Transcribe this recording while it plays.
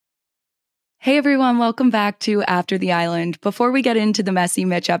Hey everyone, welcome back to After the Island. Before we get into the Messy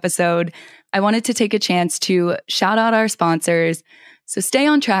Mitch episode, I wanted to take a chance to shout out our sponsors. So stay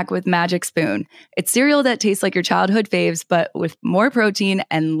on track with Magic Spoon. It's cereal that tastes like your childhood faves, but with more protein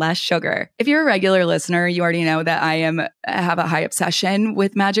and less sugar. If you're a regular listener, you already know that I have a high obsession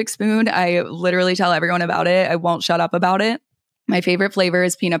with Magic Spoon. I literally tell everyone about it. I won't shut up about it. My favorite flavor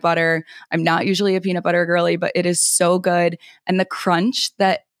is peanut butter. I'm not usually a peanut butter girly, but it is so good. And the crunch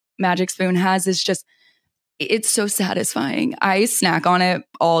that Magic Spoon has is just, it's so satisfying. I snack on it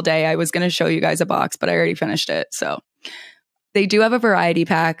all day. I was going to show you guys a box, but I already finished it. So they do have a variety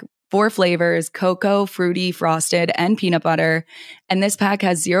pack, 4 flavors: cocoa, fruity, frosted, and peanut butter. And this pack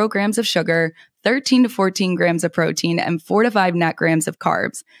has 0 grams of sugar, 13 to 14 grams of protein, and 4 to 5 net grams of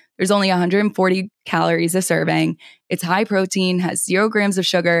carbs. There's only 140 calories a serving. It's high protein, has 0 grams of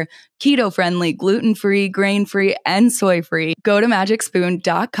sugar, keto-friendly, gluten-free, grain-free, and soy-free. Go to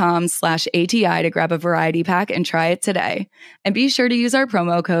magicspoon.com/ATI to grab a variety pack and try it today. And be sure to use our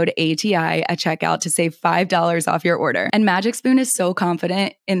promo code ATI at checkout to save $5 off your order. And Magic Spoon is so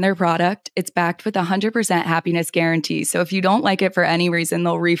confident in their product, it's backed with a 100% happiness guarantee. So if you don't like it for any reason,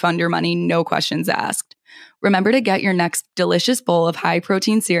 they'll refund your money, no questions asked. Remember to get your next delicious bowl of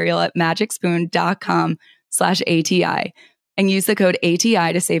high-protein cereal at magicspoon.com/ATI and use the code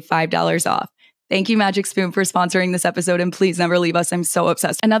ATI to save $5 off. Thank you, Magic Spoon, for sponsoring this episode, and please never leave us. I'm so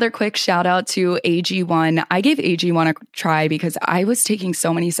obsessed. Another quick shout out to AG1. I gave AG1 a try because I was taking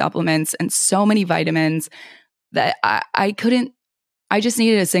so many supplements and so many vitamins that I couldn't. I just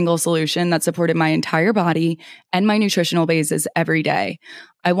needed a single solution that supported my entire body and my nutritional bases every day.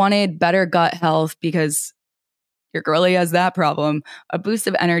 I wanted better gut health because your girlie has that problem, a boost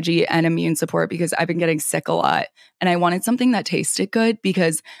of energy and immune support because I've been getting sick a lot. And I wanted something that tasted good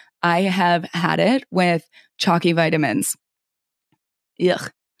because I have had it with chalky vitamins.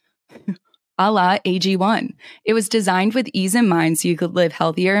 Ugh. A la AG1. It was designed with ease in mind so you could live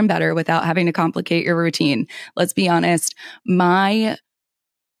healthier and better without having to complicate your routine. Let's be honest,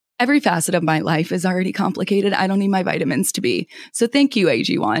 every facet of my life is already complicated. I don't need my vitamins to be. So thank you,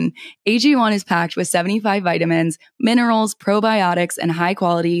 AG1. AG1 is packed with 75 vitamins, minerals, probiotics, and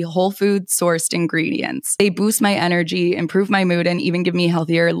high-quality, whole food sourced ingredients. They boost my energy, improve my mood, and even give me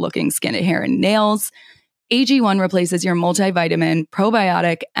healthier-looking skin, hair, and nails. AG1 replaces your multivitamin,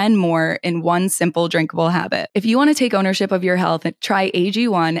 probiotic, and more in one simple drinkable habit. If you want to take ownership of your health, try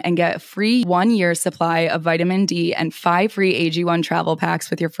AG1 and get a free 1-year supply of vitamin D and 5 free AG1 travel packs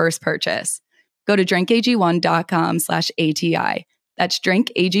with your first purchase. Go to drinkag1.com/ATI. That's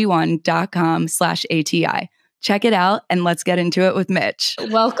drinkag1.com/ATI. Check it out and let's get into it with Mitch.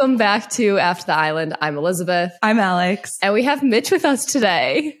 Welcome back to After the Island. I'm Elizabeth. I'm Alex. And we have Mitch with us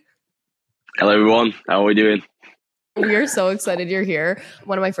today. Hello, everyone. How are we doing? We are so excited you're here.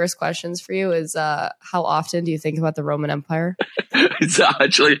 One of my first questions for you is how often do you think about the Roman Empire? It's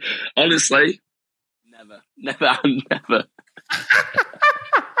actually, honestly, never.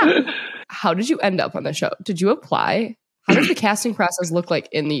 How did you end up on the show? Did you apply? How does the casting process look like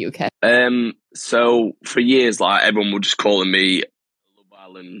in the UK? So for years, like everyone was just calling me Love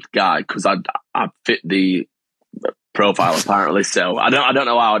Island guy because I fit the profile apparently. So I don't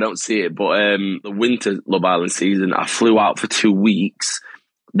know how I don't see it, but the winter Love Island season, I flew out for 2 weeks.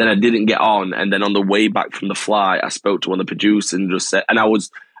 Then I didn't get on, and then on the way back from the flight, I spoke to one of the producers and just said, and I was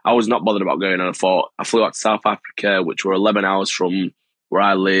not bothered about going. And I thought I flew out to South Africa, which were 11 hours from where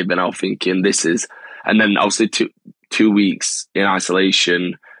I live, and I was thinking and then obviously two weeks in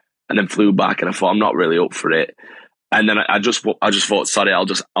isolation, and then flew back, and I thought I'm not really up for it. And then I just thought, sorry, I'll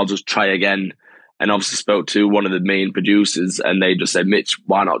just try again. And obviously spoke to one of the main producers, and they just said, Mitch,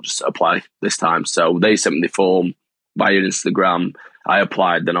 why not just apply this time? So they sent me the form via Instagram. I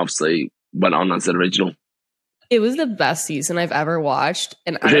applied, then obviously went on as an original. It was the best season I've ever watched.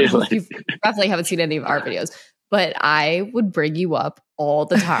 And I don't know if you definitely haven't seen any of our videos, but I would bring you up all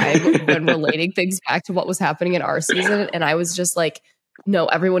the time when relating things back to what was happening in our season. And I was just like, no,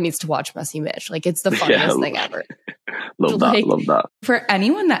 everyone needs to watch Messy Mitch. Like, it's the funniest thing ever. Love that. For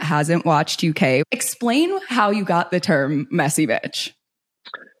anyone that hasn't watched UK, explain how you got the term Messy Mitch.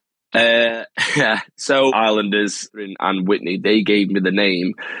 So Islanders and Whitney, they gave me the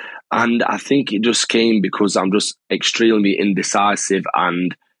name. And I think it just came because I'm just extremely indecisive.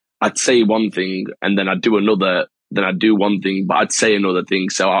 And I'd say one thing and then I'd do another. Then I'd do one thing, but I'd say another thing.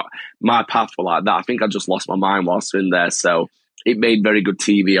 So my path was like that. I think I just lost my mind whilst in there. So it made very good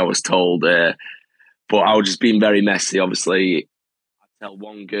TV, I was told. But I was just being very messy, obviously. I'd tell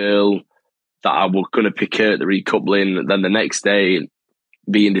one girl that I was going to pick her at the recoupling. Then the next day,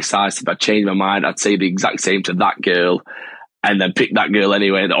 being indecisive, I'd change my mind. I'd say the exact same to that girl. and then pick that girl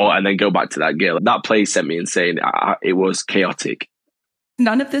anyway, and then go back to that girl. That play sent me insane. It was chaotic.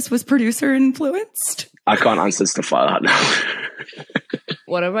 None of this was producer influenced? I can't answer stuff like that now.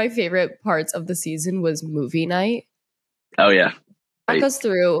 One of my favorite parts of the season was movie night. Oh, yeah. Walk us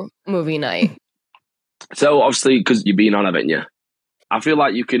through movie night. So, obviously, because you've been on, haven't you? I feel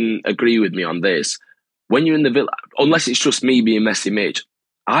like you can agree with me on this. When you're in the villa, unless it's just me being messy Mitch,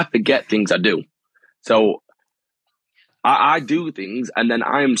 I forget things I do. So, I do things, and then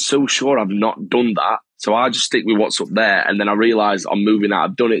I am so sure I've not done that. So I just stick with what's up there, and then I realise I'm moving out.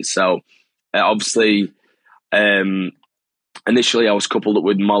 I've done it. So obviously, initially I was coupled up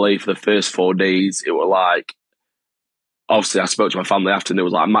with Molly for the first 4 days. It was like, obviously I spoke to my family after, and it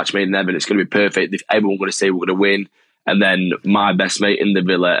was like a match made in heaven. It's going to be perfect. If everyone going to say we're going to win, and then my best mate in the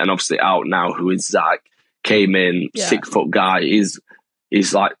villa, and obviously out now, who is Zach, came in, 6 foot guy.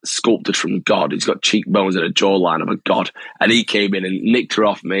 He's like sculpted from God. He's got cheekbones and a jawline of a god. And he came in and nicked her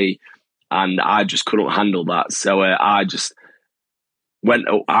off me, and I just couldn't handle that. So I just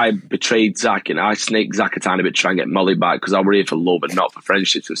I betrayed Zach, and I snaked Zach a tiny bit to try and get Molly back, because I was here for love and not for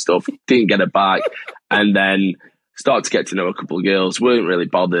friendships and stuff. Didn't get her back. And then started to get to know a couple of girls. Weren't really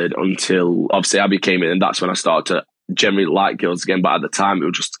bothered until obviously Abby came in, and that's when I started to generally like girls again. But at the time, it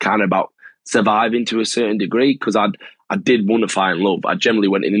was just kind of about surviving to a certain degree, because I did want to find love. I generally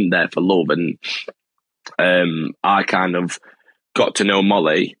went in there for love, and I kind of got to know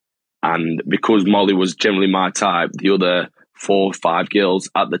Molly, and because Molly was generally my type, the other 4 or 5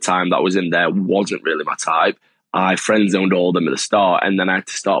 girls at the time that was in there wasn't really my type. I friend zoned all of them at the start, and then I had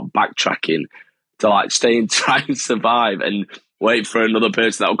to start backtracking to like stay and try and survive and wait for another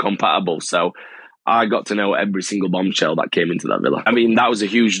person that was compatible. So I got to know every single bombshell that came into that villa. I mean, that was a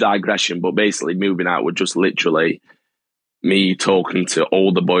huge digression, but basically moving out was just literally me talking to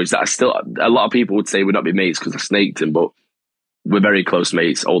all the boys that I still, a lot of people would say we'd not be mates because I snaked them, but we're very close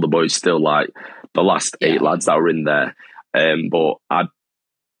mates. All the boys still like the last 8 lads that were in there. But I'd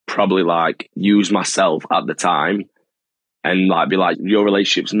probably like use myself at the time and like be like, your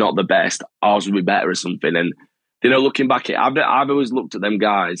relationship's not the best, ours would be better or something. And, you know, looking back at it, I've always looked at them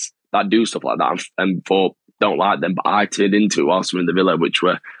guys that do stuff like that and thought, don't like them, but I turned into it whilst we were in the villa, which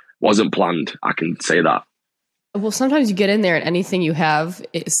wasn't planned. I can say that. Well, sometimes you get in there and anything you have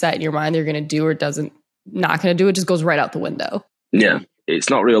set in your mind you're going to do or not going to do, it just goes right out the window. Yeah, it's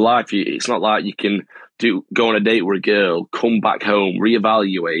not real life. It's not like you can go on a date with a girl, come back home,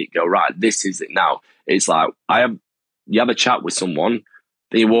 reevaluate, go, right, this is it now. It's like you have a chat with someone,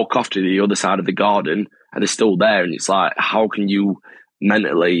 then you walk off to the other side of the garden and they're still there. And it's like, how can you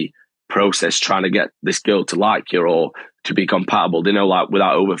mentally process trying to get this girl to like you or to be compatible, you know, like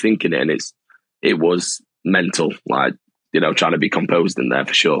without overthinking it? And it was mental, like, you know, trying to be composed in there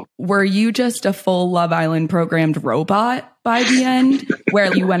for sure. Were you just a full Love Island programmed robot by the end,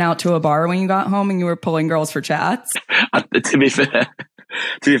 where you went out to a bar when you got home and you were pulling girls for chats? To be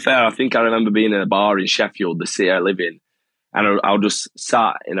fair, I think I remember being in a bar in Sheffield, the city I live in, and I just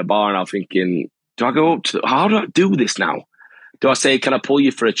sat in a bar and I was thinking, do I go up to how do I do this now? Do I say, can I pull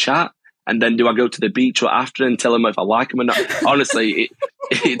you for a chat? And then do I go to the beach or after and tell them if I like them or not? Honestly,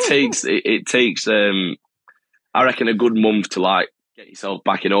 it takes I reckon a good month to like get yourself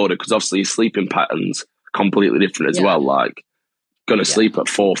back in order, because obviously your sleeping patterns completely different as well. Like going to sleep at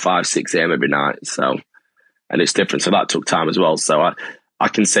 4, 5, 6 a.m. every night. So, and it's different. So that took time as well. So I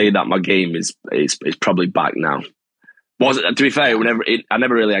can say that my game is probably back now. To be fair, I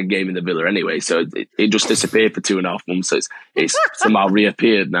never really had a game in the villa anyway. So it just disappeared for 2.5 months. So it's somehow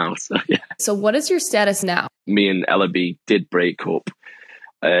reappeared now. So yeah. So what is your status now? Me and Ellaby did break up.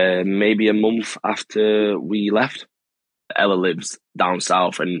 Maybe a month after we left. Ella lives down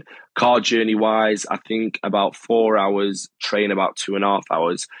south, and car journey wise, I think about 4 hours, train about 2.5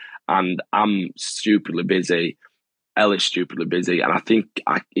 hours, and I'm stupidly busy. Ella's stupidly busy, and I think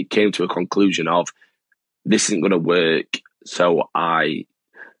it came to a conclusion of this isn't going to work. So I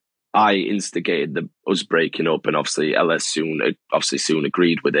instigated us breaking up, and obviously Ella soon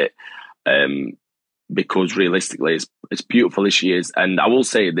agreed with it. Because realistically, as beautiful as she is, and I will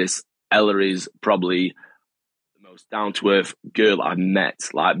say this, Ella is probably the most down-to-earth girl I've met.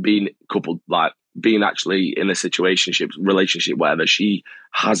 Like being coupled, like being actually in a relationship, whatever. She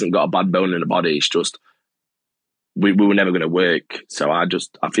hasn't got a bad bone in her body. It's just we were never going to work. So I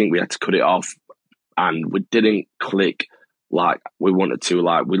think we had to cut it off, and we didn't click like we wanted to.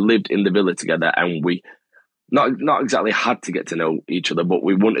 Like we lived in the villa together, and we. Not exactly had to get to know each other, but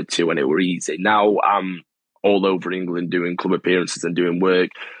we wanted to, and it were easy. Now I'm all over England doing club appearances and doing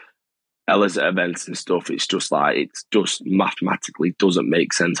work. Ella's at events and stuff. It's just mathematically doesn't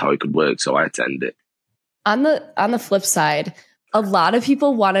make sense how it could work, so I had to end it. On the flip side, a lot of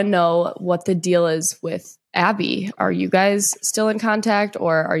people want to know what the deal is with Abi. Are you guys still in contact,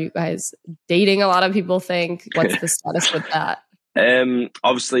 or are you guys dating? A lot of people think. What's the status with that?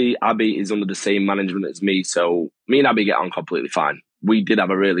 Obviously, Abi is under the same management as me, so me and Abi get on completely fine. We did have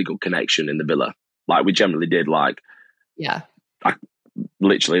a really good connection in the villa, like we generally did.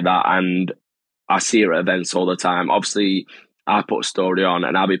 Literally that, and I see her at events all the time. Obviously, I put a story on,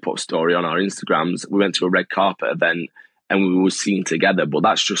 and Abi put a story on our Instagrams. We went to a red carpet event, and we were seen together. But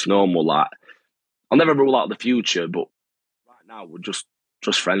that's just normal. Like, I'll never rule out the future, but right now we're just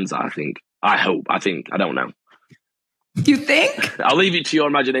friends. I think. I hope. I think. I don't know. You think? I'll leave it to your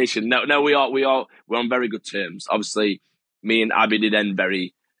imagination. No, we're on very good terms. Obviously, me and Abi did end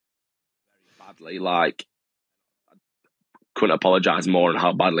very, very badly. Like, I couldn't apologise more on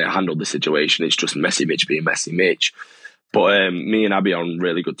how badly I handled the situation. It's just messy Mitch being messy Mitch. But me and Abi are on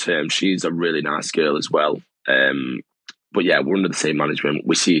really good terms. She's a really nice girl as well. But yeah, we're under the same management.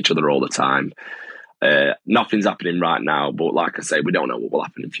 We see each other all the time. Nothing's happening right now, but like I say, we don't know what will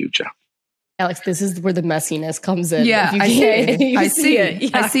happen in future. Alex, this is where the messiness comes in. Yeah, I see it. I see it. Yeah.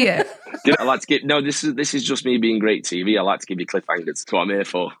 I see it. I like to give. No, this is just me being great TV. I like to give you cliffhangers. That's what I'm here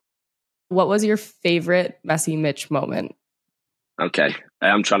for. What was your favorite messy Mitch moment? Okay,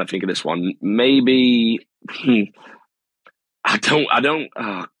 I'm trying to think of this one. Maybe. I don't.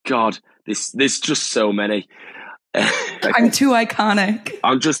 Oh God, this just so many. I'm too iconic.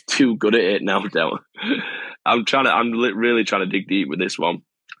 I'm just too good at it now. Don't. I'm really trying to dig deep with this one.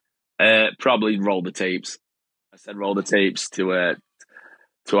 Probably roll the tapes. I said roll the tapes to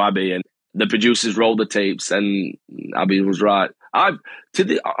Abi, and the producers rolled the tapes, and Abi was right.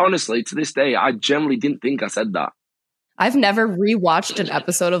 Honestly, to this day, I generally didn't think I said that. I've never rewatched an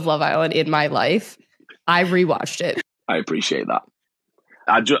episode of Love Island in my life. I rewatched it. I appreciate that.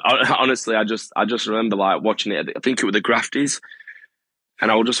 I just remember like watching it. I think it was the Grafties,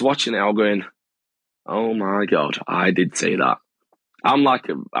 and I was just watching it. I was going, "Oh my God, I did say that." I'm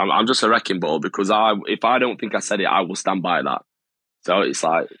just a wrecking ball because if I don't think I said it, I will stand by that. So it's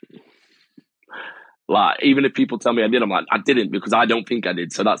like even if people tell me I did, I'm like, I didn't because I don't think I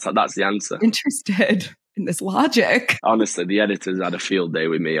did. So that's the answer. Interested in this logic. Honestly, the editors had a field day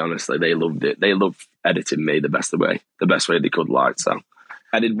with me. Honestly, they loved it. They loved editing me the best way they could. Like, so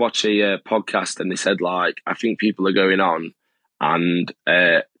I did watch a podcast, and they said like, I think people are going on and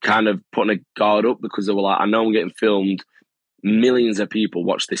kind of putting a guard up because they were like, I know I'm getting filmed. Millions of people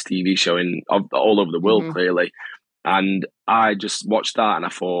watch this TV show all over the world, clearly. And I just watched that and I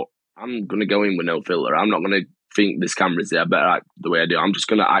thought, I'm going to go in with no filter. I'm not going to think this camera's there. I better act the way I do. I'm just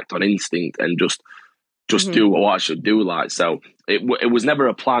going to act on instinct and just do what I should do. Like, so it was never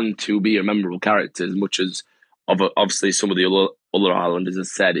a plan to be a memorable character as much as obviously some of the other Islanders have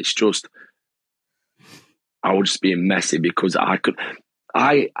said. It's just, I was just being messy because I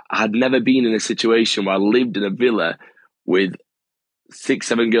had never been in a situation where I lived in a villa with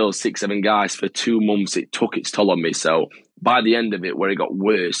 6-7 girls, 6-7 guys for 2 months. It took its toll on me. So by the end of it, where it got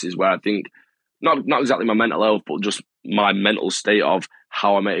worse is where I think, not exactly my mental health, but just my mental state of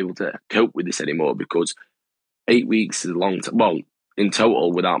how I'm able to cope with this anymore, because 8 weeks is a long time. Well, in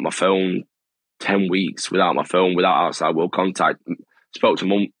total, without my phone, 10 weeks without my phone, without outside world contact. Spoke to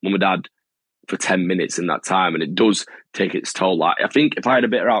mum and dad for 10 minutes in that time, and it does take its toll. Like, I think if I had a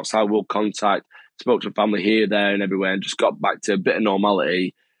bit of outside world contact, spoke to family here, there, and everywhere, and just got back to a bit of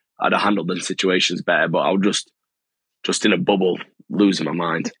normality, I'd have handled the situations better. But I was just in a bubble, losing my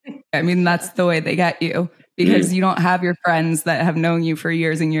mind. I mean, that's the way they get you, because you don't have your friends that have known you for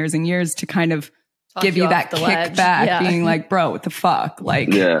years and years and years to kind of give you that kickback, being like, bro, what the fuck?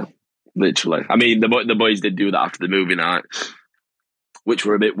 Like, yeah, literally. I mean, the boys did do that after the movie night, which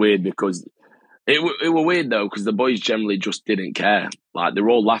were a bit weird because it were weird though, because the boys generally just didn't care. Like, they were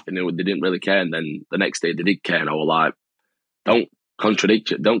all laughing, they didn't really care. And then the next day they did care, and I was like, don't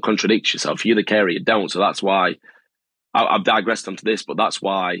contradict yourself. You either care or you don't. So that's why I've digressed onto this, but that's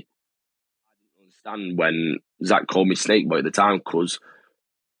why I didn't understand when Zach called me Snake Boy at the time, because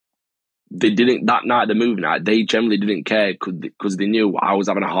they didn't, that night, the movie night, they generally didn't care because they knew I was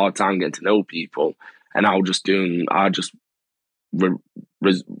having a hard time getting to know people, and I was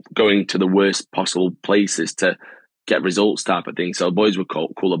going to the worst possible places to get results type of thing. So the boys were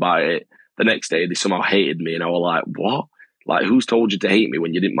cool about it. The next day, they somehow hated me, and I was like, what? Like, who's told you to hate me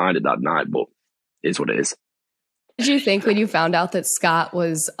when you didn't mind it that night? But it's what it is. What did you think when you found out that Scott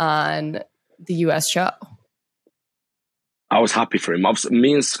was on the US show? I was happy for him. Obviously,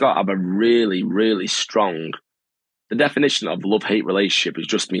 me and Scott have a really, really strong... The definition of love-hate relationship is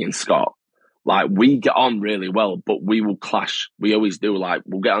just me and Scott. Like, we get on really well, but we will clash. We always do. Like,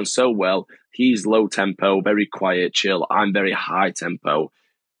 we'll get on so well. He's low tempo, very quiet, chill. I'm very high tempo,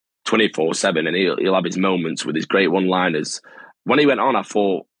 24/7, and he'll have his moments with his great one-liners. When he went on, I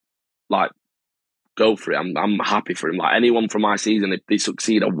thought, like, go for it. I'm happy for him. Like, anyone from my season, if they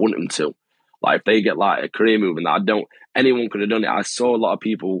succeed, I want them to. Like, if they get like a career move and that, anyone could have done it. I saw a lot of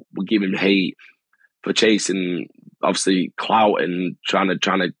people were giving hate for chasing, obviously, clout and trying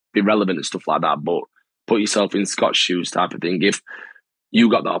to be relevant and stuff like that. But put yourself in Scott's shoes type of thing. If you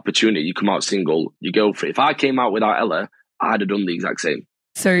got the opportunity, you come out single, you go for it. If I came out without Ella, I'd have done the exact same.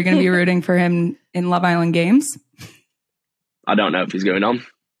 So you're going to be rooting for him in Love Island games? I don't know if he's going on.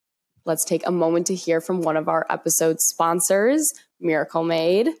 Let's take a moment to hear from one of our episode sponsors, Miracle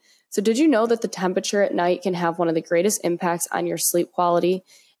Made. So did you know that the temperature at night can have one of the greatest impacts on your sleep quality?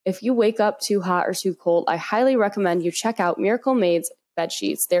 If you wake up too hot or too cold, I highly recommend you check out Miracle Made's bed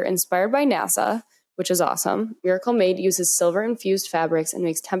sheets. They're inspired by NASA, which is awesome. Miracle Made uses silver-infused fabrics and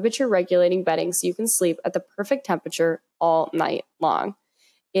makes temperature-regulating bedding so you can sleep at the perfect temperature all night long.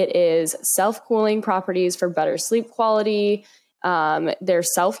 It is self-cooling properties for better sleep quality. They're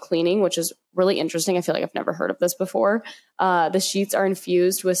self-cleaning, which is really interesting. I feel like I've never heard of this before. The sheets are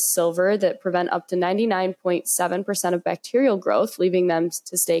infused with silver that prevent up to 99.7% of bacterial growth, leaving them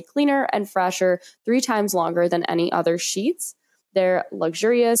to stay cleaner and fresher 3 times longer than any other sheets. They're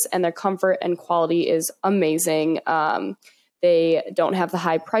luxurious and their comfort and quality is amazing. They don't have the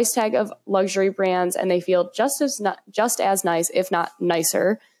high price tag of luxury brands, and they feel just as nice, if not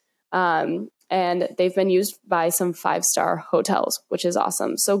nicer. And they've been used by some 5-star hotels, which is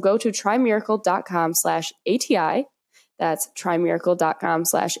awesome. So go to trymiracle.com/ATI. That's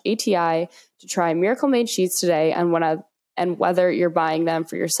trymiracle.com/ATI to try Miracle Made sheets today. And whether you're buying them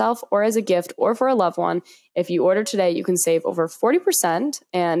for yourself or as a gift or for a loved one, if you order today, you can save over 40%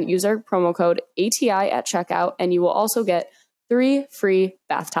 and use our promo code ATI at checkout. And you will also get 3 free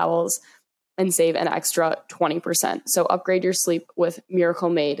bath towels and save an extra 20%. So upgrade your sleep with Miracle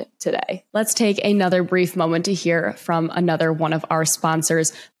Made today. Let's take another brief moment to hear from another one of our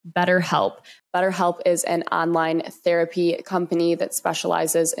sponsors, BetterHelp. BetterHelp is an online therapy company that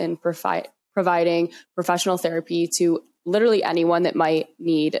specializes in providing professional therapy to literally anyone that might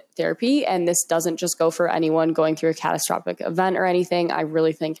need therapy. And this doesn't just go for anyone going through a catastrophic event or anything. I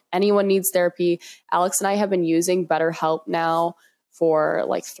really think anyone needs therapy. Alex and I have been using BetterHelp now for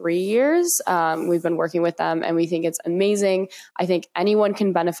like 3 years. We've been working with them and we think it's amazing. I think anyone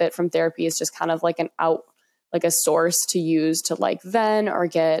can benefit from therapy. It's just kind of like a source to use to like vent or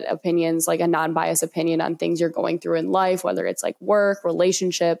get opinions, like a non-biased opinion on things you're going through in life, whether it's like work,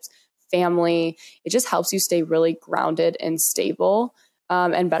 relationships, family. It just helps you stay really grounded and stable.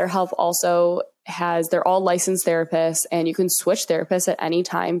 And BetterHelp also they're all licensed therapists and you can switch therapists at any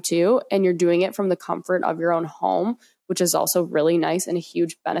time too. And you're doing it from the comfort of your own home, which is also really nice and a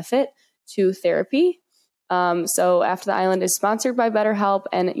huge benefit to therapy. So After the Island is sponsored by BetterHelp,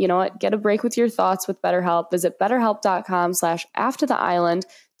 and you know what? Get a break with your thoughts with BetterHelp. Visit betterhelp.com/aftertheisland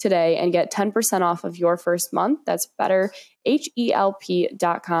today and get 10% off of your first month. That's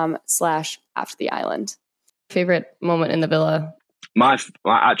betterhelp.com/aftertheisland. Favorite moment in the villa? My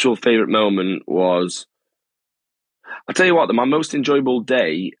actual favorite moment was, I'll tell you what, my most enjoyable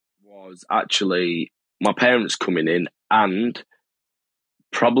day was actually my parents coming in and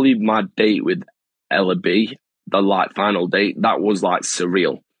probably my date with Ella B, the like final date. That was like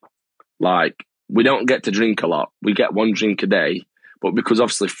surreal. Like, we don't get to drink a lot. We get 1 drink a day, but because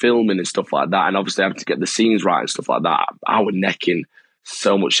obviously filming and stuff like that, and obviously having to get the scenes right and stuff like that, I was necking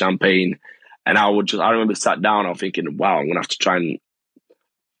so much champagne. And I remember sat down, I was thinking, wow, I'm going to have to try and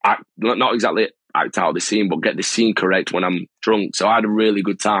act, not exactly act out the scene, but get the scene correct when I'm drunk. So I had a really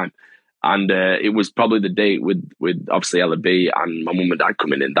good time. And it was probably the date with obviously Ella B and my mum and dad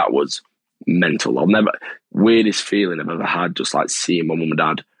coming in. That was mental. Weirdest feeling I've ever had, just like seeing my mum and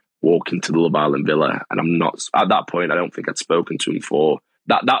dad walk into the Love Island villa. And I'm not, at that point, I don't think I'd spoken to him for,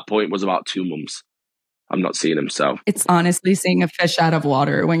 that point was about 2 months. I'm not seeing him, so. It's honestly seeing a fish out of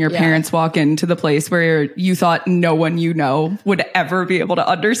water when your parents walk into the place where you thought no one you know would ever be able to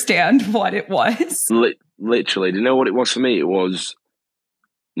understand what it was. Literally, do you know what it was for me? It was,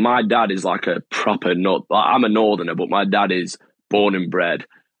 my dad is like a proper I'm a northerner, but my dad is born and bred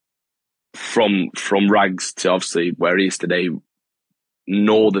from rags to obviously where he is today,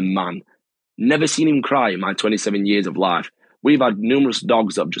 northern man. Never seen him cry in my 27 years of life. We've had numerous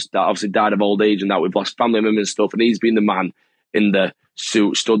dogs that have just obviously died of old age and that we've lost family members and stuff, and he's been the man in the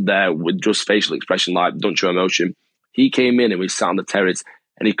suit, stood there with just facial expression like, don't show emotion. He came in and we sat on the terrace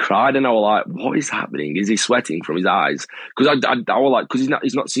and he cried, and I was like, what is happening? Is he sweating from his eyes? Because I was like, because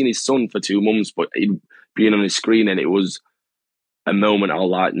he's not seen his son for 2 months, but he'd been on his screen, and it was a moment I'll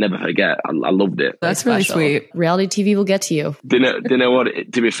like never forget. I loved it. That's really sweet. Reality TV will get to you. Do you know what?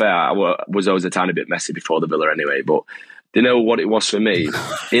 To be fair, I was always a tiny bit messy before the villa anyway. But do you know what it was for me?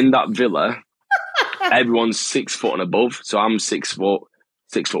 In that villa, everyone's 6 foot and above. So I'm 6 foot,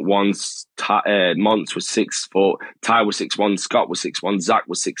 6'1". Mont was 6 foot. Ty was 6'1". Scott was 6'1". Zach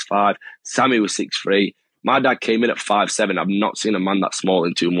was 6'5". Sammy was 6'3". My dad came in at 5'7". I've not seen a man that small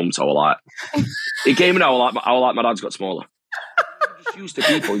in 2 months. I was like, he came in. I was like, my dad's got smaller. Just used to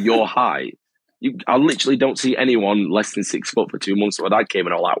people your height. I literally don't see anyone less than 6 foot for 2 months. So my dad came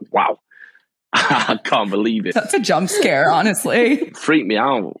in. I was like, wow. I can't believe it. That's a jump scare, honestly. It freaked me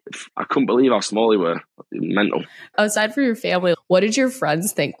out. I couldn't believe how small they were. Mental. Aside from your family, what did your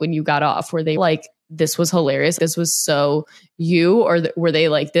friends think when you got off? Were they like, this was hilarious, this was so you, or were they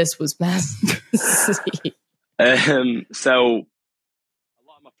like, this was messy? So a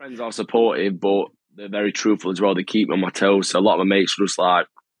lot of my friends are supportive, but they're very truthful as well. They keep me on my toes. So a lot of my mates were just like,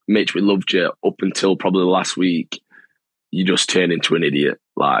 Mitch, we loved you up until probably the last week. You just turned into an idiot,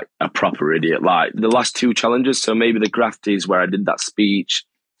 like a proper idiot. Like the last 2 challenges, so maybe the grafties where I did that speech,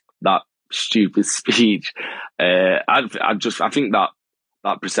 that stupid speech. I think that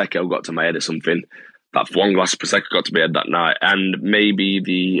Prosecco got to my head or something. That 1 glass of Prosecco got to my head that night. And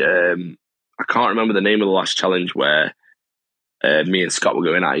maybe I can't remember the name of the last challenge where me and Scott were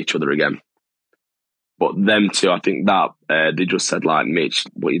going at each other again. But them two, I think that they just said like, Mitch,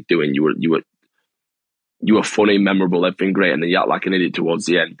 what are you doing? You were funny, memorable, everything great, and then you act like an idiot towards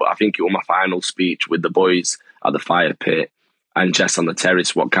the end. But I think it was my final speech with the boys at the fire pit and Jess on the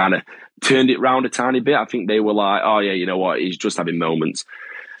terrace what kind of turned it round a tiny bit. I think they were like, oh yeah, you know what, he's just having moments.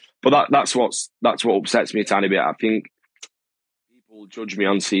 But that's what upsets me a tiny bit. I think people judge me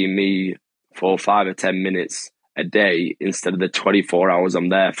on seeing me for 5 or 10 minutes a day instead of the 24 hours I'm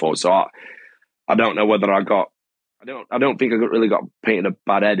there for. So I don't know whether I don't think I really got painted a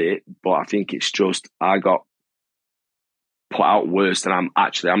bad edit, but I think it's just I got put out worse than I'm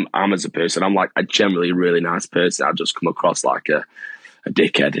as a person. I'm like a generally really nice person. I just come across like a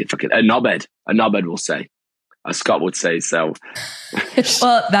dickhead, a knobhead will say, as Scott would say. So,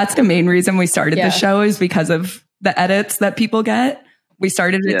 well, that's the main reason we started the show, is because of the edits that people get. We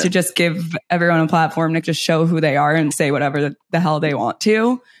started it to just give everyone a platform to just show who they are and say whatever the hell they want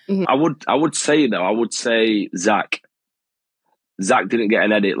to. Mm-hmm. I would say Zach. Zach didn't get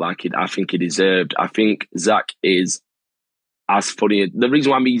an edit like I think he deserved. I think Zach is as funny. The reason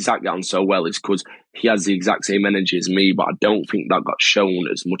why me and Zach got on so well is because he has the exact same energy as me, but I don't think that got shown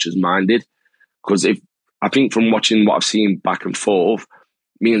as much as mine did. Because I think from watching what I've seen back and forth,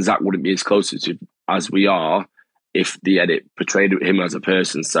 me and Zach wouldn't be as close as we are if the edit portrayed him as a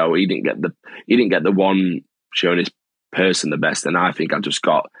person. So he didn't get the one showing his person the best, and I think I just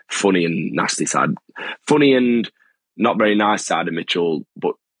got funny and nasty side, funny and not very nice side of Mitchell,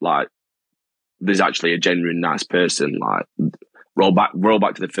 but like there's actually a genuine nice person. Like roll back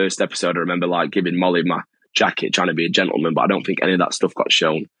to the first episode, I remember like giving Molly my jacket, trying to be a gentleman, but I don't think any of that stuff got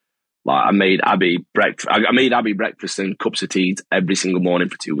shown. Like I made Abi breakfast and cups of tea every single morning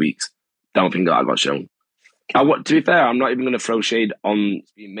for 2 weeks. Don't think that got shown. To be fair, I'm not even going to throw shade on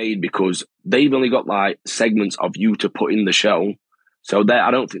being made because they've only got like segments of you to put in the show. So I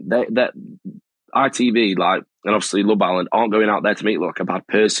don't think that ITV, like, and obviously Love Island, aren't going out there to make you look like a bad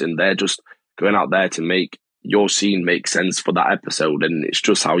person. They're just going out there to make your scene make sense for that episode. And it's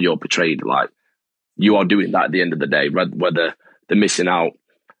just how you're portrayed. Like, you are doing that at the end of the day, whether they're missing out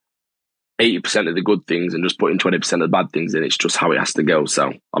 80% of the good things and just putting 20% of the bad things in. It's just how it has to go.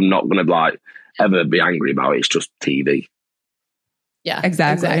 So I'm not going to like ever be angry about it. It's just TV. Yeah,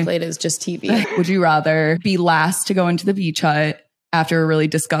 exactly. It is just TV. Would you rather be last to go into the beach hut after a really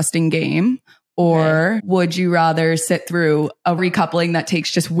disgusting game, or would you rather sit through a recoupling that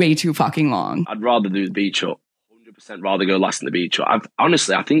takes just way too fucking long? I'd rather do the beach hut. 100% rather go last in the beach hut.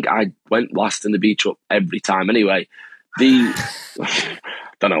 Honestly, I think I went last in the beach hut every time anyway. Don't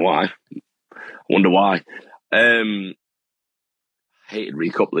know why. I wonder why. Hated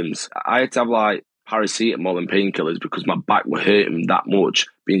recouplings. I had to have like paracetamol and painkillers because my back were hurting that much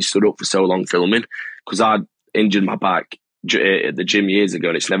being stood up for so long filming, because I'd injured my back at the gym years ago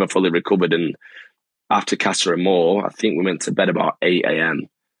and it's never fully recovered. And after Casa Amor, I think we went to bed about 8 a.m.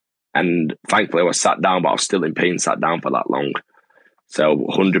 and thankfully I was sat down, but I was still in pain sat down for that long. So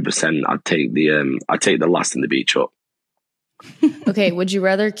 100% I'd take the last in the beach hut. Okay, would you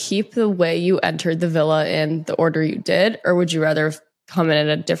rather keep the way you entered the villa in the order you did, or would you rather come in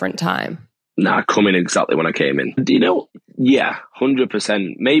at a different time? Nah, come in exactly when I came in. Do you know Yeah,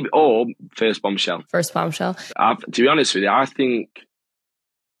 100%. Maybe, or first bombshell. First bombshell. To be honest with you, I think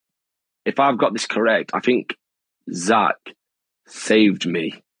if I've got this correct, I think Zach saved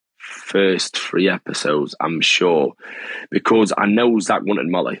me first 3 episodes, I'm sure, because I know Zach wanted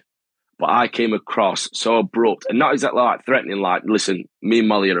Molly, but I came across so abrupt and not exactly like threatening, like, listen, me and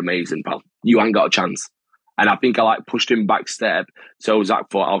Molly are amazing, pal. You ain't got a chance. And I think I like pushed him back step. So Zach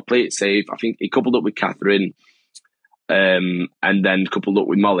thought, I'll play it safe. I think he coupled up with Catherine and then coupled up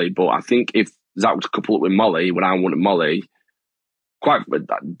with Molly. But I think if Zach was coupled up with Molly when I wanted Molly, quite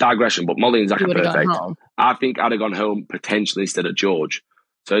a digression, but Molly and Zach are perfect. I think I'd have gone home potentially instead of George.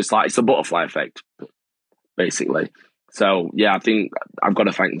 So it's like, it's a butterfly effect, basically. So yeah, I think I've got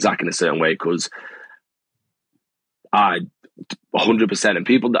to thank Zach in a certain way because I 100%, and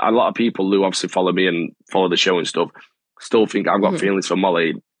people, a lot of people who obviously follow me and follow the show and stuff still think I've got feelings for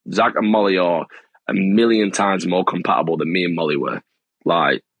Molly. Zach and Molly are a million times more compatible than me and Molly were.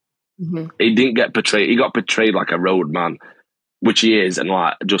 Like, he didn't get portrayed, he got portrayed like a road man, which he is, and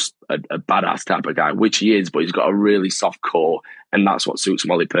like just a badass type of guy, which he is, but he's got a really soft core, and that's what suits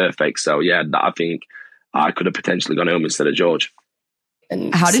Molly perfect. So yeah, I think I could have potentially gone home instead of George.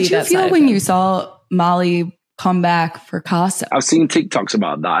 And how did you feel when you saw Molly come back for Casa? I've seen TikToks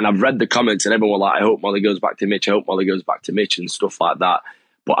about that, and I've read the comments, and everyone was like, I hope Molly goes back to Mitch, I hope Molly goes back to Mitch, and stuff like that.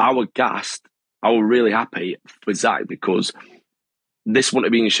 But I was gassed. I was really happy for Zach because this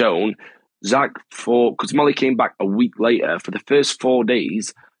wouldn't have been shown. Zach, because Molly came back a week later, for the first 4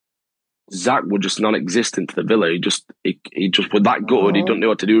 days, Zach was just non-existent to the villa. He just was that good. He didn't know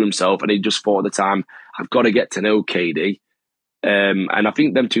what to do with himself, and he just thought at the time, I've got to get to know KD. And I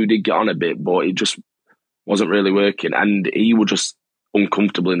think them two did get on a bit, but it just wasn't really working, and he was just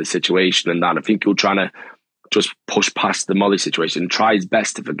uncomfortable in the situation, and that I think he was trying to just push past the Molly situation and try his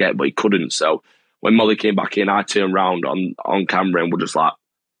best to forget, but he couldn't. So when Molly came back in, I turned around on camera and was just like,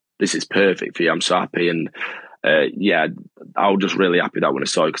 this is perfect for you. I'm so happy. And yeah, I was just really happy that when I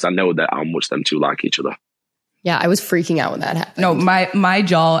saw it, because I know that how much them two like each other. Yeah, I was freaking out when that happened. No, my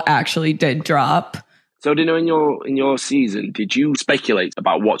jaw actually did drop. So, do you know in your season, did you speculate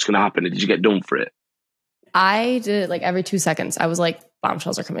about what's going to happen, and did you get done for it? I did it like every 2 seconds. I was like,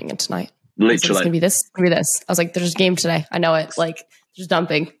 bombshells are coming in tonight. Literally. It's going to be this, it's going to be this. I was like, there's a game today. I know it. Like, there's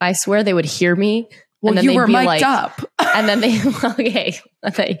dumping. I swear they would hear me. Well, and then you they'd were be mic'd like, up. And then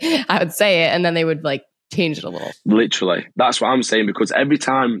I would say it, and then they would like change it a little. Literally. That's what I'm saying, because every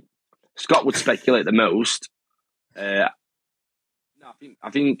time Scott would speculate the most, I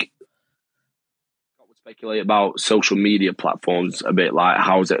think Scott would speculate about social media platforms a bit, like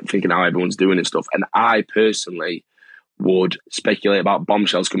how's it, thinking how everyone's doing and stuff. And I personally would speculate about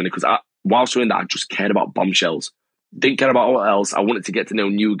bombshells coming in, because whilst doing that, I just cared about bombshells. Didn't care about what else. I wanted to get to know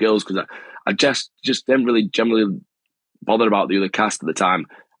new girls, because I just didn't really generally bother about the other cast at the time.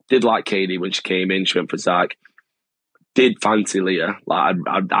 Did like Katie when she came in, she went for Zach. Did fancy Leah. Like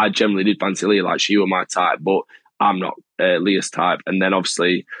I generally did fancy Leah, like she was my type, but I'm not Leah's type. And then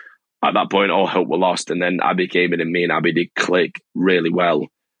obviously at that point all hope were lost, and then Abi came in and me and Abi did click really well.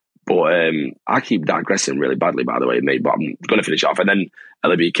 But I keep digressing really badly, by the way, mate, but I'm going to finish it off. And then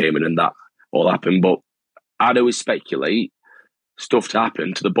LB came in and that all happened. But I'd always speculate stuff to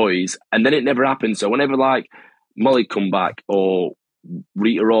happen to the boys, and then it never happened. So whenever like Molly come back or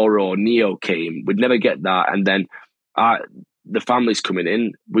Rita Ora or Neo came, we'd never get that. And then the families coming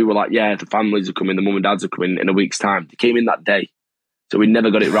in, we were like, yeah, the families are coming, the mum and dads are coming in a week's time. They came in that day. So we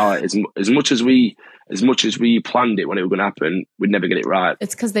never got it right. As much as we planned it when it was going to happen, we'd never get it right.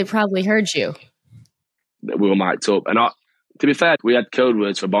 It's because they probably heard you. We were mic'd up. And to be fair, we had code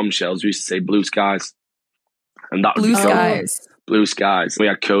words for bombshells. We used to say blue skies. And that blue skies. Blue skies. We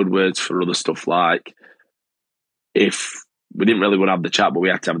had code words for other stuff, like if we didn't really want to have the chat, but we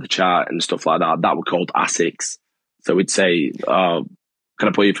had to have the chat and stuff like that. That were called ASICs. So we'd say, can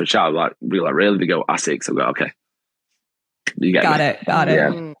I put you for a chat? We'd be like, really? They go, ASICs. I'll go, okay. You get Got me? it.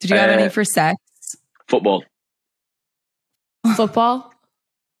 Yeah. Did you have any for sex? Football.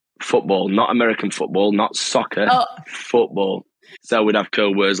 Football, not American football, not soccer, football. So we'd have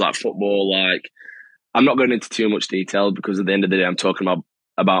code words like football, like, I'm not going into too much detail because at the end of the day, I'm talking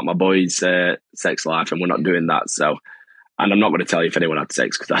about my boys' sex life, and we're not doing that. So, and I'm not going to tell you if anyone had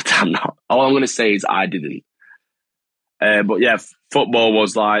sex, because I'm not. All I'm going to say is I didn't. But yeah, football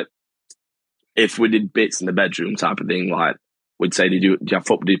was like, if we did bits in the bedroom type of thing, like we'd say, did you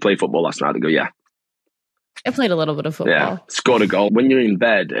play football last night? They go, yeah. I played a little bit of football. Yeah, scored a goal. When you're in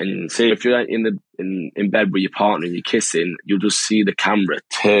bed, and say if you're in bed with your partner and you're kissing, you'll just see the camera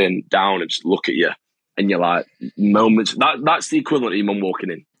turn down and just look at you. and you're like, moments. That's the equivalent of your mum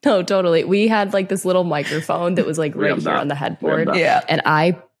walking in. No, totally. We had like this little microphone that was like right here on the headboard. Yeah. And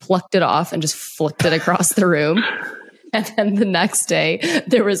I plucked it off and just flicked it across the room. And then the next day,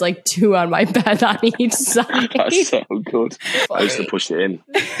 there was like 2 on my bed on each side. That's so good. I used to push it in.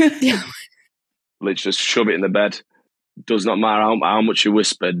 Yeah. Literally just shove it in the bed. Does not matter how much you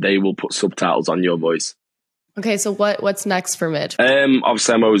whispered, they will put subtitles on your voice. Okay, so what's next for Mitch?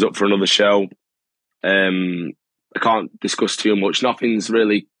 Obviously, I'm always up for another show. I can't discuss too much. Nothing's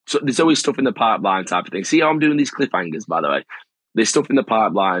really... So there's always stuff in the pipeline type of thing. See how I'm doing these cliffhangers, by the way? There's stuff in the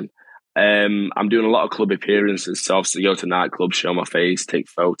pipeline. I'm doing a lot of club appearances. So obviously go to nightclubs, show my face, take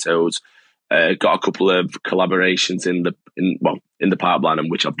photos. Got a couple of collaborations in the pipeline,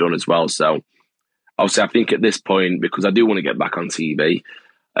 and which I've done as well. So obviously I think at this point, because I do want to get back on TV,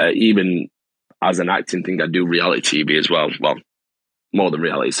 even as an acting thing, I do reality TV as well. Well, more than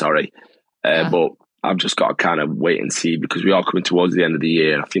reality, sorry. But I've just got to kind of wait and see, because we are coming towards the end of the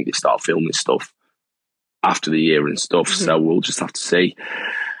year, and I think they start filming stuff after the year and stuff. Mm-hmm. So we'll just have to see.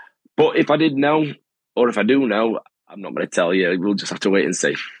 But if I did know, or if I do know, I'm not going to tell you. We'll just have to wait and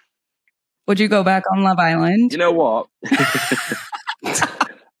see. Would you go back on Love Island? You know what?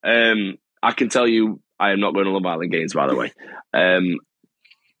 I can tell you I am not going to Love Island games, by the way.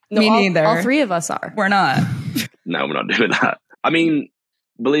 Me neither. All 3 of us are. We're not. No, we're not doing that. I mean,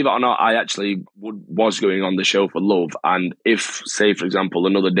 believe it or not, I actually was going on the show for love. And if, say, for example,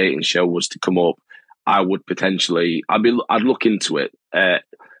 another dating show was to come up, I would potentially, I'd look into it.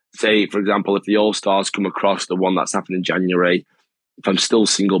 Say, for example, if the All Stars come across the one that's happening in January, if I'm still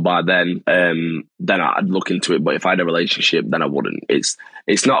single by then I'd look into it. But if I had a relationship, then I wouldn't. It's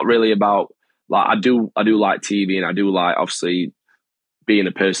not really about, like, I do like TV, and I do like, obviously, being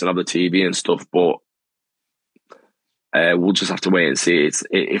a person of the TV and stuff. But we'll just have to wait and see.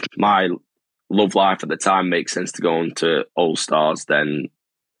 If my love life at the time makes sense to go on to All Stars, then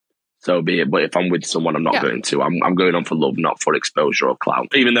so be it. But if I'm with someone, I'm not going to. I'm going on for love, not for exposure or clout.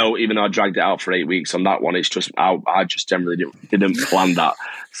 Even though I dragged it out for 8 weeks on that one, it's just I just generally didn't plan that.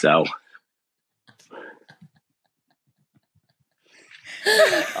 So.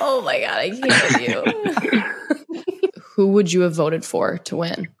 Oh my God, I can't with you. Who would you have voted for to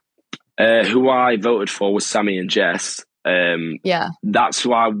win? Who I voted for was Sammy and Jess. That's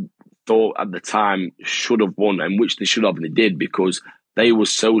who I thought at the time should have won, and which they should have, and they did, because they were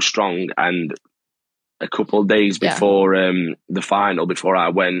so strong. And a couple of days before the final, before I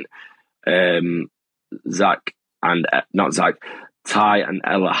went, Ty and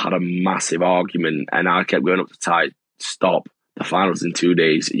Ella had a massive argument, and I kept going up to Ty, stop. The final's in 2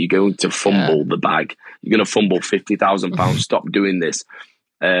 days. You're going to fumble the bag. You're going to fumble £50,000. Stop doing this.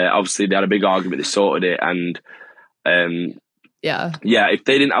 Obviously, they had a big argument. They sorted it, and if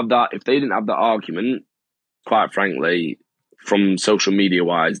they didn't have that argument, quite frankly, from social media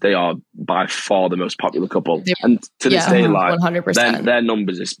wise, they are by far the most popular couple. And to this day, like 100%, their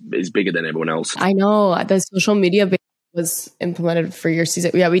numbers is bigger than everyone else. I know the social media was implemented for your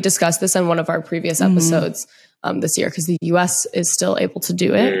season. Yeah, we discussed this in one of our previous episodes this year, because the US is still able to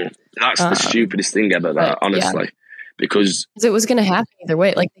do it. That's the stupidest thing about that, honestly. Because it was going to happen either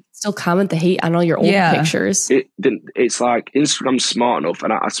way. Like, they can still comment the hate on all your old pictures. It's like Instagram's smart enough,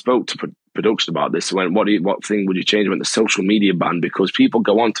 and I spoke to production about this. I went, what thing would you change? I went, the social media ban, because people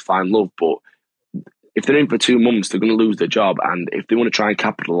go on to find love, but if they're in for 2 months, they're going to lose their job. And if they want to try and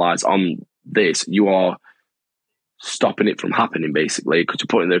capitalize on this, you are stopping it from happening, basically, because you're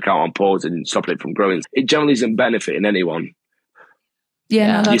putting their account on pause and stopping it from growing. It generally isn't benefiting anyone.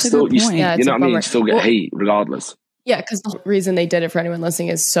 Yeah, no, that's a good point. You know what I mean? You still get hate regardless. Yeah, because the reason they did it, for anyone listening,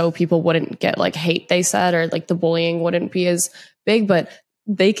 is so people wouldn't get like hate, they said, or like the bullying wouldn't be as big. But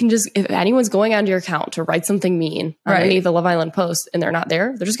they can just, if anyone's going onto your account to write something mean on any of the Love Island posts and they're not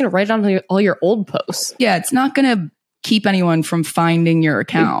there, they're just going to write it on all your old posts. Yeah, it's not going to keep anyone from finding your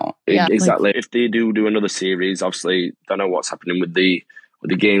account. Exactly. Like, if they do another series, obviously, don't know what's happening with the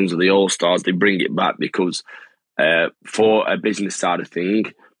games of the All Stars. They bring it back because for a business side of thing,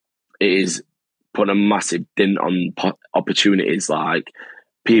 it is putting a massive dent on opportunities, like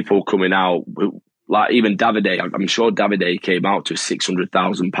people coming out. Like even Davide, I'm sure Davide came out to a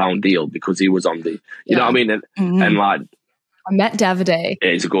 £600,000 deal because he was on the, you know what I mean? And like, I met Davide.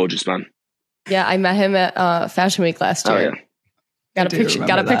 Yeah, he's a gorgeous man. Yeah, I met him at Fashion Week last year. Got a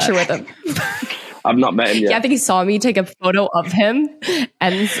picture with him. I've not met him yet. Yeah, I think he saw me take a photo of him,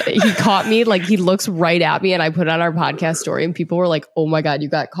 and he caught me. Like, he looks right at me, and I put it on our podcast story, and people were like, "Oh my God, you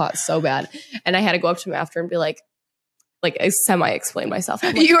got caught so bad!" And I had to go up to him after and be like I semi-explain myself.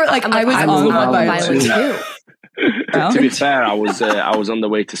 Like, you were like, I was on Love Island too. To be fair, I was on the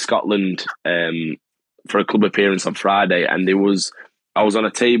way to Scotland for a club appearance on Friday, and I was on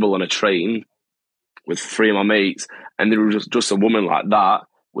a table on a train with 3 of my mates, and there was just a woman like that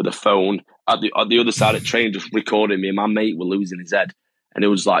with a phone at the other side of the train, just recording me. And my mate was losing his head, and it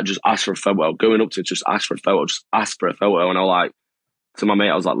was like, just ask for a photo, going up to just ask for a photo, just ask for a photo. And I was like, to my mate,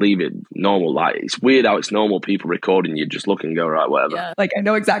 I was like, leave it, normal. Like, it's weird how it's normal people recording you, just look and go, right, whatever. Yeah, like, I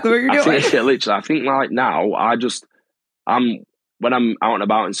know exactly what you're doing. I think like now, when I'm out and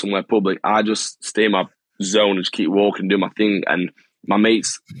about in somewhere public, I just stay in my zone and just keep walking, do my thing. And my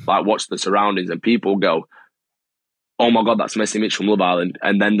mates like watch the surroundings, and people go, oh my God, that's Messy Mitch from Love Island.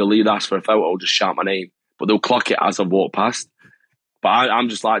 And then they'll either ask for a photo or just shout my name, but they'll clock it as I walk past. But I'm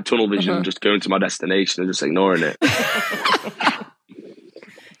just like tunnel vision, just going to my destination and just ignoring it.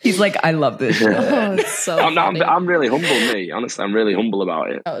 He's like, I love this shit. Oh, it's so I'm really humble, me. Honestly, I'm really humble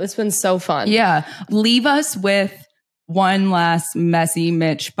about it. Oh, it's been so fun. Yeah. Leave us with one last Messy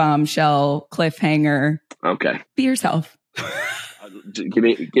Mitch bombshell cliffhanger. Okay. Be yourself. Give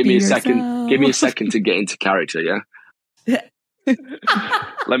me a second. Give me a second to get into character, yeah?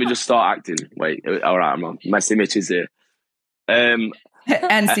 Let me just start acting. Wait, all right, I'm on. Messy Mitch is here. And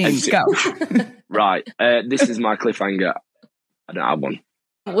scene, go. Right, this is my cliffhanger. I don't have one.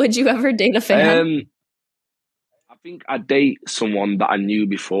 Would you ever date a fan? I think I'd date someone that I knew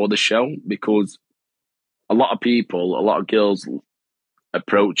before the show, because a lot of girls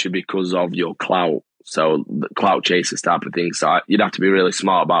approach you because of your clout. So the clout chasers type of thing. So you'd have to be really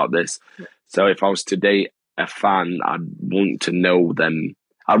smart about this. So if I was to date a fan, I'd want to know them.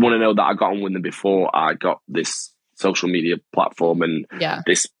 I'd want to know that I got on with them before I got this social media platform and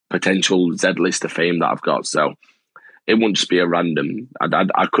this potential Z list of fame that I've got. So it wouldn't just be a random.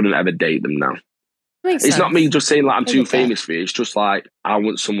 I couldn't ever date them now. Makes it's sense. not me just saying like I'm too famous for you. It's just like I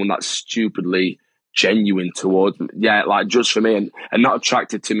want someone that's stupidly genuine towards me. Yeah, like just for me and not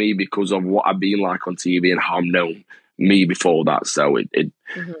attracted to me because of what I've been like on TV and how I'm known me before that. So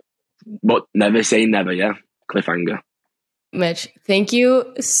but never say never, yeah. Cliffhanger. Mitch, thank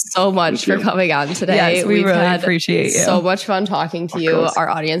you so much for coming on today. Yes, we really appreciate you. So much fun talking to you. Our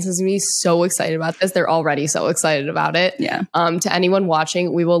audience is going to be so excited about this. They're already so excited about it. Yeah. To anyone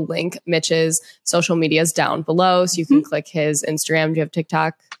watching, we will link Mitch's social medias down below so you can click his Instagram. Do you have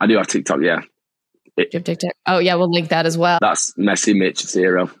TikTok? I do have TikTok, yeah. Do you have TikTok? Oh, yeah, we'll link that as well. That's Messy Mitch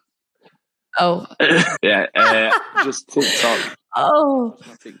 0. Oh. Yeah, just TikTok. Oh.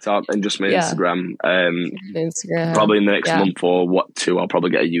 TikTok and just my Instagram. Instagram. Probably in the next month or 2, I'll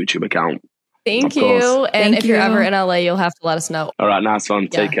probably get a YouTube account. Thank you. And if you're ever in LA, you'll have to let us know. All right, nice one.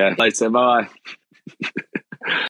 Take care. Later. Bye.